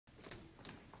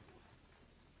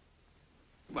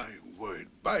My word,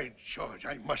 by George,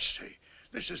 I must say,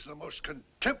 this is the most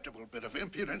contemptible bit of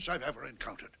impudence I've ever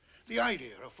encountered. The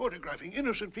idea of photographing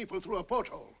innocent people through a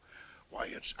porthole. Why,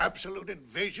 it's absolute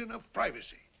invasion of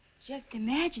privacy. Just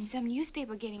imagine some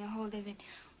newspaper getting a hold of it.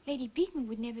 Lady Beekman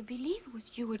would never believe it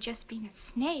was you were just being a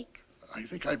snake. I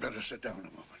think I'd better sit down a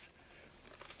moment.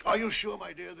 Are you sure,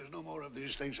 my dear, there's no more of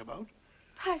these things about?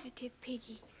 Positive,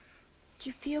 Piggy. Do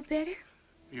you feel better?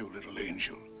 You little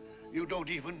angel. You don't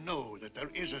even know that there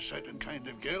is a certain kind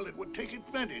of girl that would take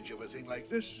advantage of a thing like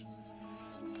this.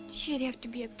 She'd have to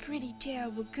be a pretty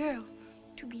terrible girl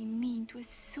to be mean to a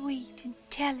sweet,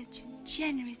 intelligent,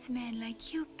 generous man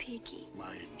like you, Piggy.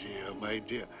 My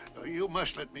dear, you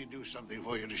must let me do something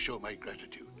for you to show my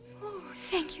gratitude. Oh,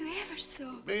 thank you ever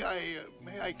so. May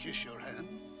I kiss your hand?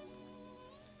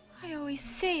 I always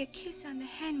say a kiss on the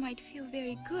hand might feel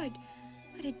very good,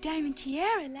 but a diamond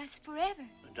tiara lasts forever.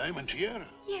 A diamond tiara?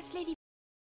 Yes, Lady